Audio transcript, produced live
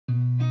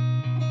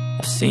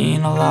I've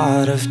seen a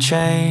lot of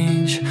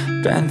change,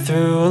 been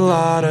through a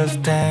lot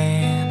of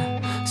pain.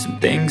 Some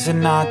things are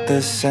not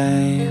the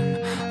same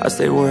as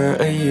they were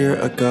a year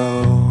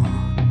ago,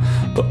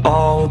 but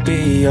all will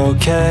be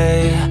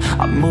okay.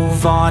 I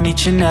move on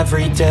each and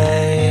every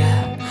day.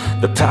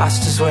 The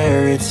past is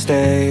where it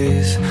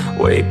stays,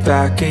 way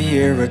back a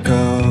year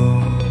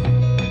ago.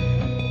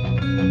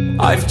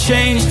 I've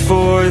changed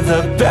for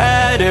the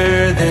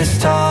better this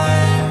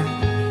time.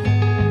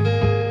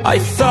 I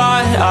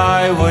thought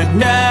I would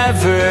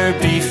never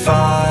be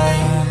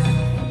fine.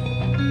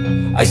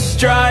 I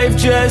strive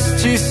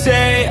just to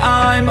say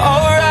I'm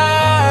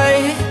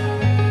alright,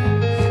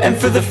 and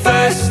for the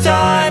first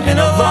time in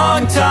a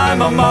long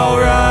time I'm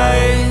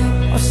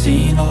alright. I've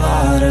seen a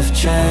lot of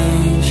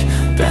change,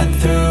 been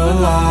through a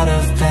lot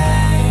of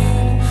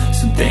pain.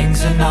 Some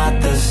things are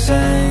not the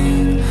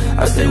same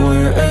as they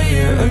were a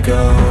year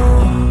ago,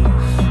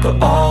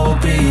 but all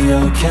will be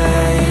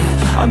okay.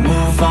 I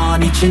move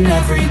on each and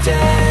every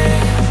day.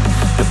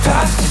 The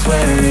past is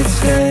where it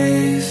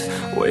stays,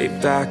 way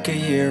back a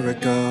year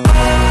ago.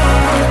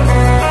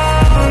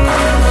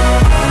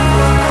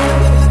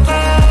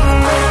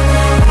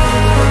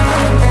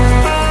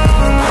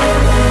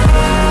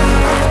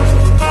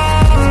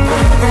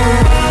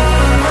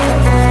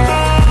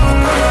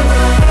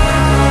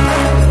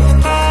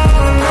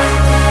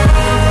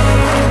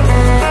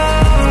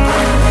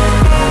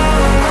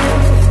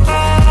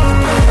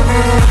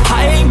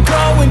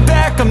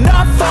 I'm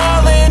not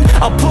falling,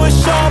 I'll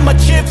push all my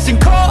chips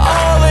and call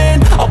all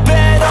in. I'll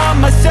bet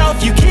on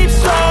myself, you keep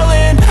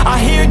stalling. I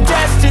hear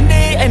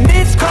destiny and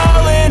it's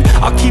calling.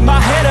 I'll keep my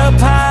head up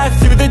high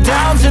through the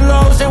downs and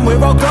lows, and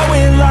we're all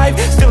going life.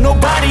 Still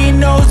nobody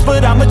knows,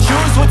 but I'ma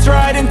choose what's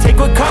right and take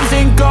what comes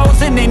and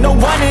goes. And ain't no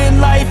one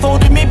in life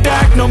holding me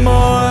back no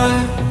more.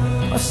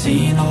 I've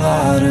seen a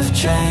lot of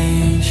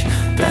change,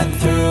 been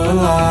through a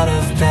lot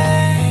of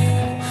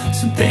pain.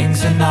 Some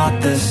things are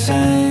not the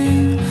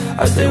same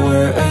as they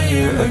were a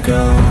year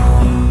ago,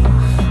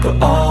 but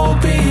all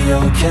will be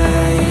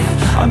okay.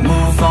 I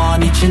move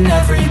on each and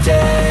every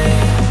day.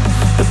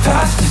 The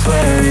past is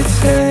where it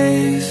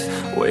stays,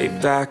 way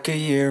back a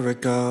year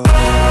ago.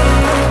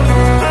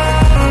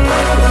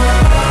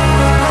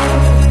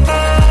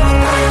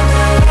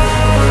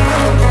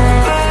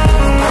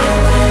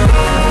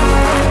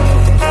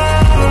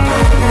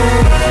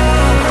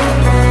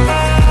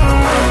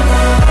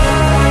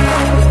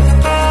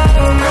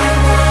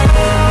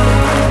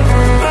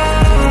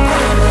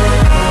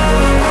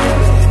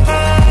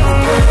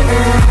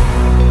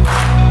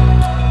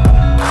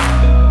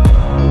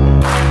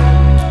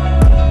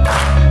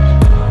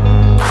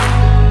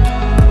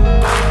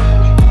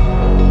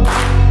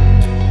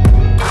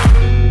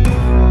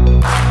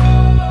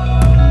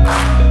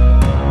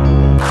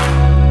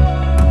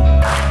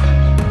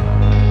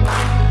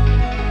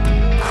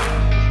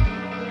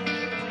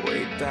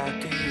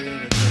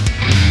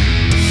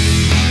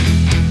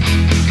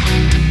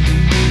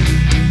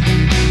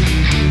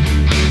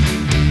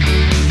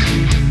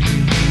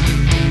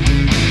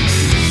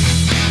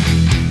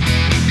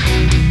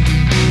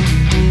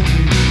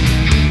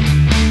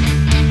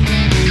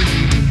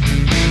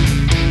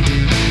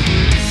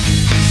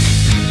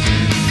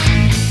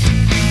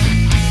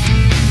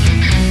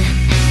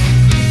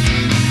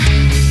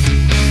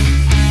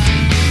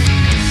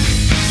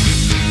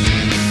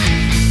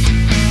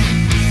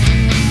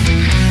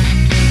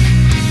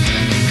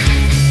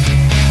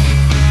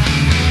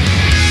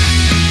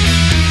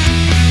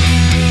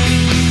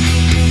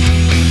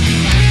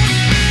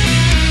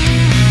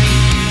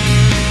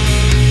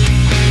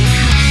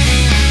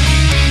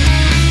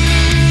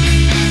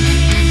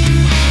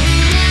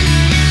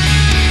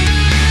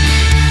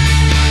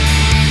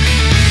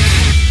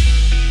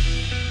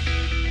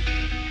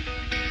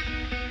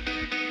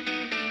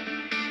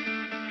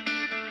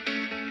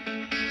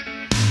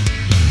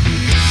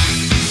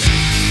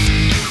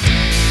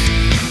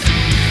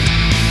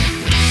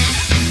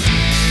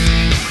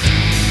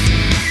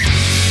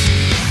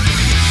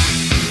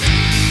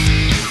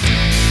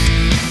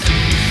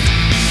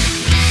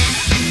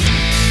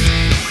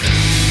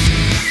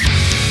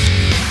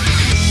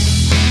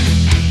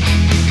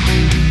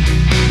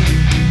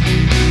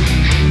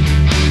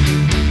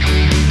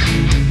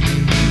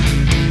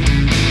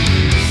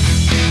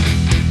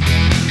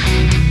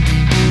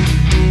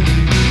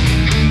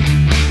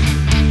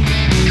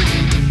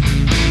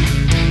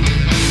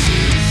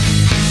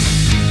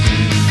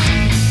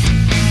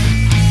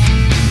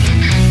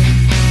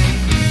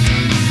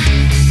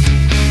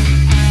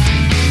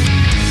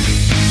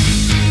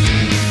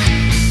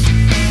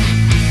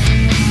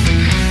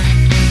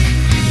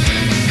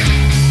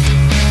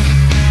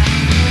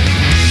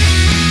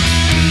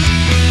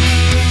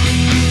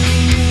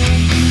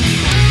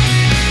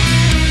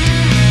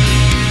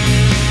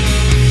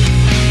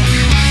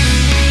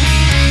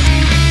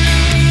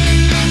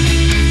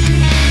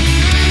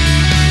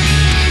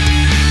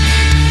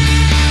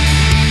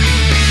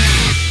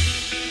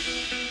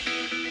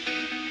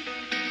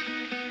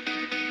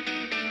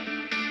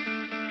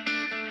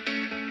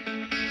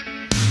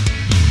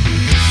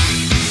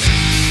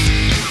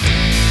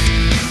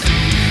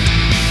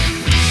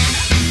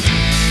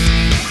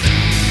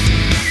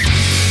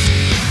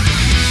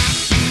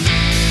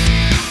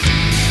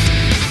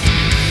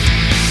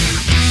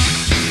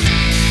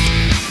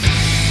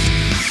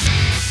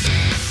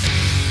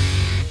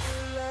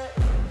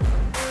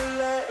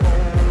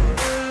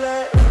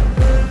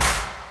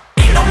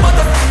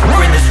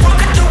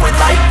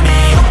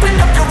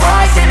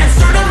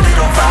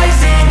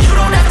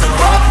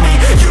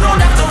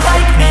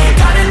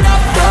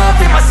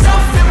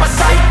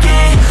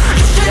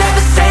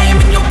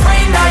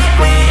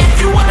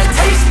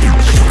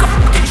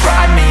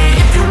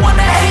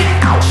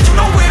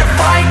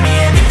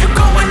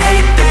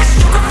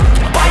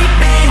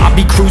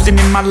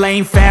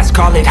 lane fast,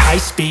 call it high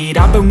speed.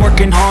 I've been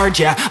working hard,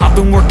 yeah, I've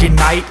been working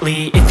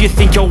nightly. If you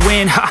think you'll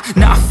win, ha,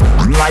 nah,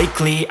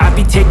 likely. I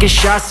be taking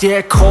shots,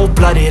 yeah,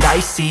 cold-blooded,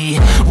 icy.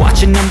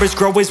 Watching numbers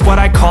grow is what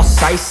I call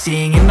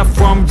sightseeing. In the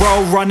front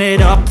row, run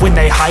it up when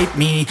they hype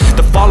me.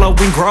 The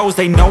following grows,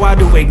 they know how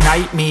to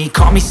ignite me.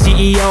 Call me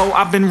CEO,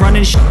 I've been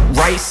running shit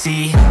right,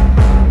 see.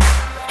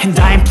 And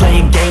I ain't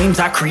playing games,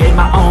 I create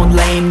my own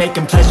lane,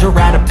 making pleasure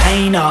out of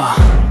pain,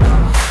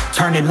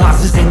 turning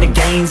losses into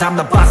gains. I'm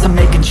the boss, I'm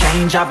making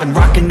change. I've been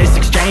rocking this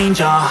exchange,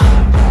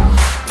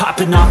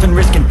 popping off and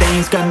risking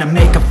things. Gonna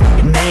make a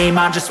f***ing name.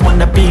 I just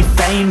wanna be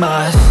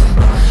famous,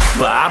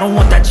 but I don't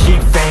want that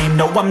cheap fame.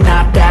 No, I'm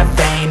not that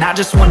vain. I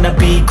just wanna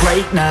be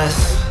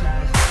greatness.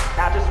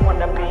 I just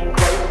wanna be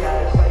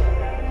greatness.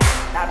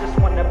 I just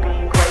wanna be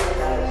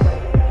greatness.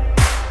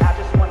 I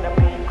just wanna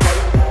be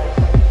greatness.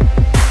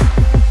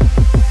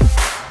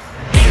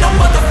 Ain't no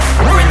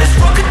motherfucker in this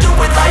world could do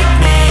it like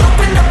me.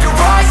 Open up your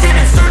eyes and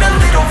insert a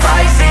little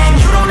rising.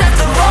 You don't have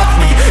to love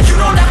me, you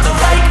don't have to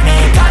like me.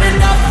 Got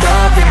enough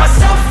love in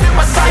myself, in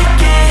my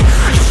psyche.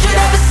 You should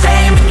have the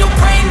same in your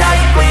brain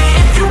nightly.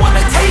 If you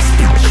wanna taste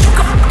me, you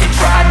can fucking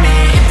try me.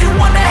 If you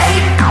wanna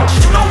hate me,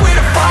 you know where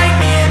to find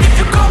me. And if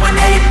you go and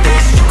hate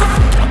this, you can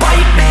fucking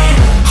bite me.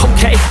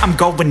 Okay, I'm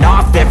going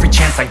off every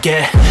chance I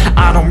get.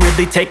 I don't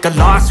really take a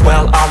loss,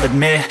 well, I'll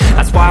admit.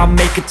 That's why I'll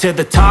make it to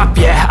the top,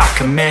 yeah, I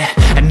commit.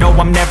 And no,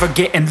 I'm never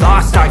getting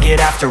lost, I get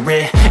after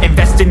it.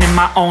 Investing in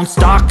my own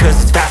stock,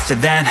 cause it's faster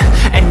than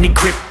any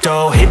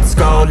crypto hits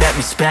go, let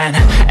me spend.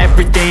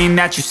 Everything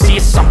that you see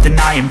is something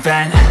I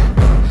invent,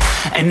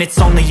 and it's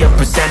only a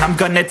percent. I'm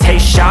gonna take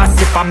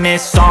shots, if I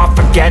miss all,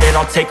 forget it.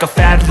 I'll take a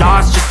fat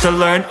loss just to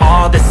learn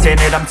all that's in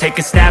it. I'm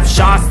taking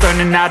snapshots,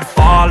 learning how to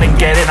fall and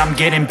get it. I'm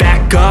getting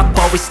back up,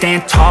 always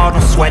stand tall,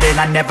 don't sweat it.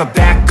 I never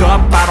back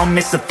up, I don't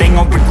miss a thing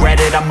or regret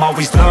it. I'm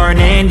always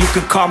learning, you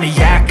could call me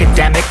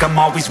academic. I'm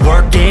always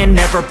working,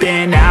 never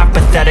been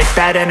apathetic.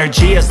 Bad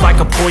energy is like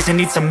a poison,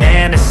 needs some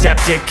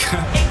antiseptic.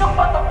 Ain't no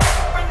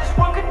motherfucker in this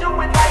world could do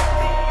it like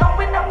me.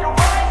 Open up your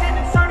eyes and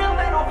insert a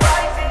little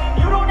rising.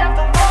 You don't have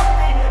to love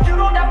me, you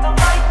don't have to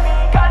like me.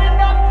 Got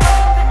enough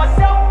love in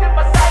myself, in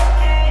my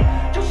psyche.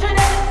 You should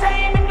have the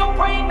same in your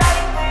brain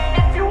nightly.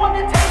 If you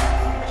wanna taste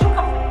me, you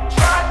can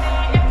try me.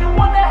 If you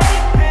wanna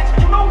hate bitch,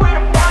 you know where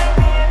to find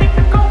me. And if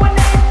you go and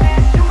hate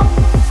this, you can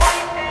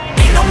fight me.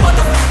 Ain't no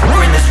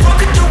motherfucker in this world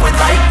could do it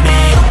like me.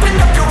 Open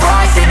up your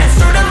eyes and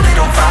insert a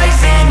little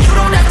rising. You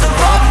don't have to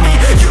love me,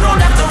 you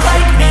don't have to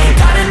like me.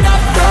 Got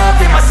enough love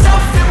in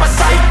myself, in my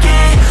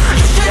psyche.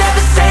 You should have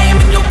the same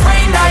in your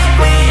brain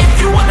nightly. If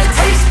you wanna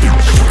taste me,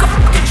 you can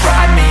fucking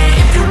try me.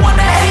 If you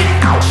wanna hate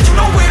me, you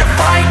know where to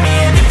find me.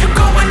 And if you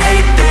go and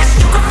hate this,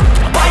 you can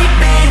fucking bite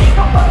me. Ain't no motherfucker in this world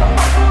can do it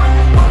like me.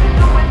 Open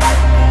up your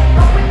eyes and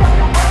insert a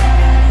little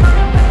rising. You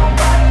don't have to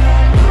love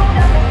me, you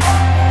don't have to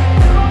like me.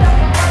 Got enough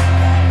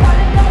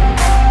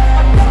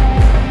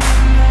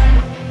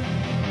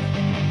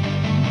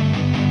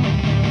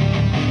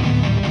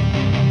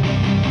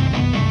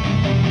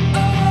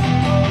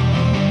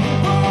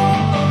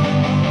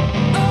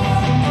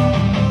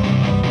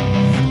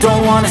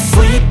Don't wanna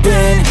sleep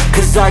in,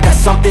 cause I got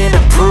something to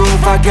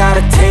prove. I gotta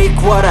take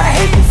what I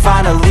hate and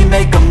finally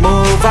make a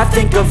move. I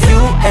think of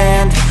you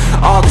and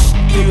all the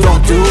shit you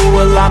don't do.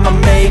 Well, I'ma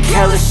make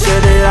hella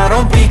sure that I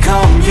don't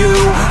become you.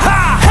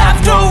 I have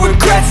no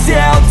regrets,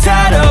 yeah, I'll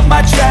tie up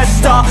my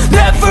chest. I'll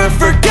never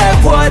forget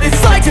what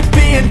it's like to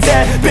be in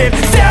debt. Been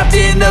stabbed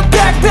in the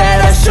back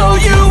bed, I'll show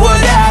you what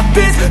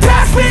happens.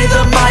 Pass me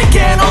the mic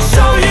and I'll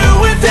show you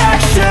with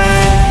action.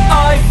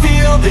 I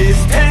feel this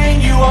pain,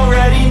 you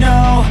already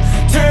know.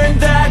 Turn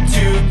that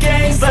to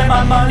gains, let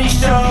my money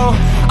show.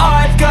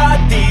 I've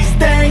got these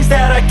things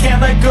that I can't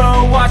let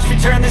go. Watch me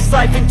turn this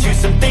life into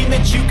something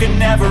that you can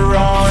never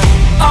own.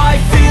 I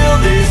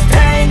feel this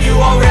pain, you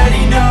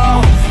already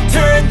know.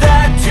 Turn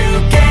that to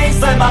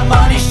gains, let my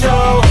money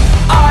show.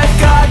 I've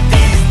got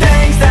these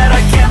things that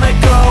I can't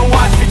let go.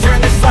 Watch me turn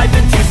this life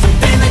into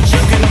something that you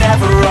can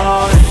never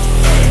own.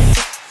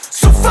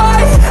 So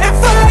fight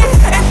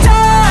and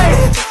die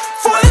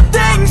for the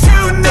things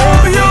you know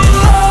you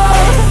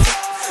love.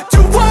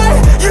 Do what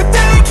you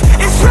think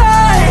is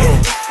right,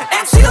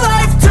 and see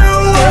life do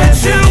what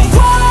you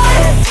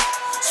want.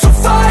 So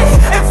fight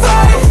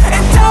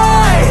and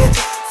die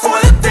for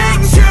the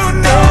things you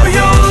know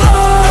you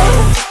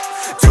love.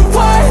 Do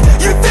what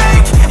you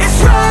think is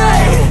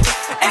right,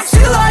 and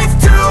see life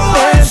do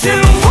what you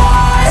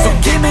want. So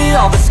give me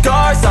all the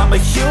scars, I'm a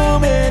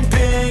human being.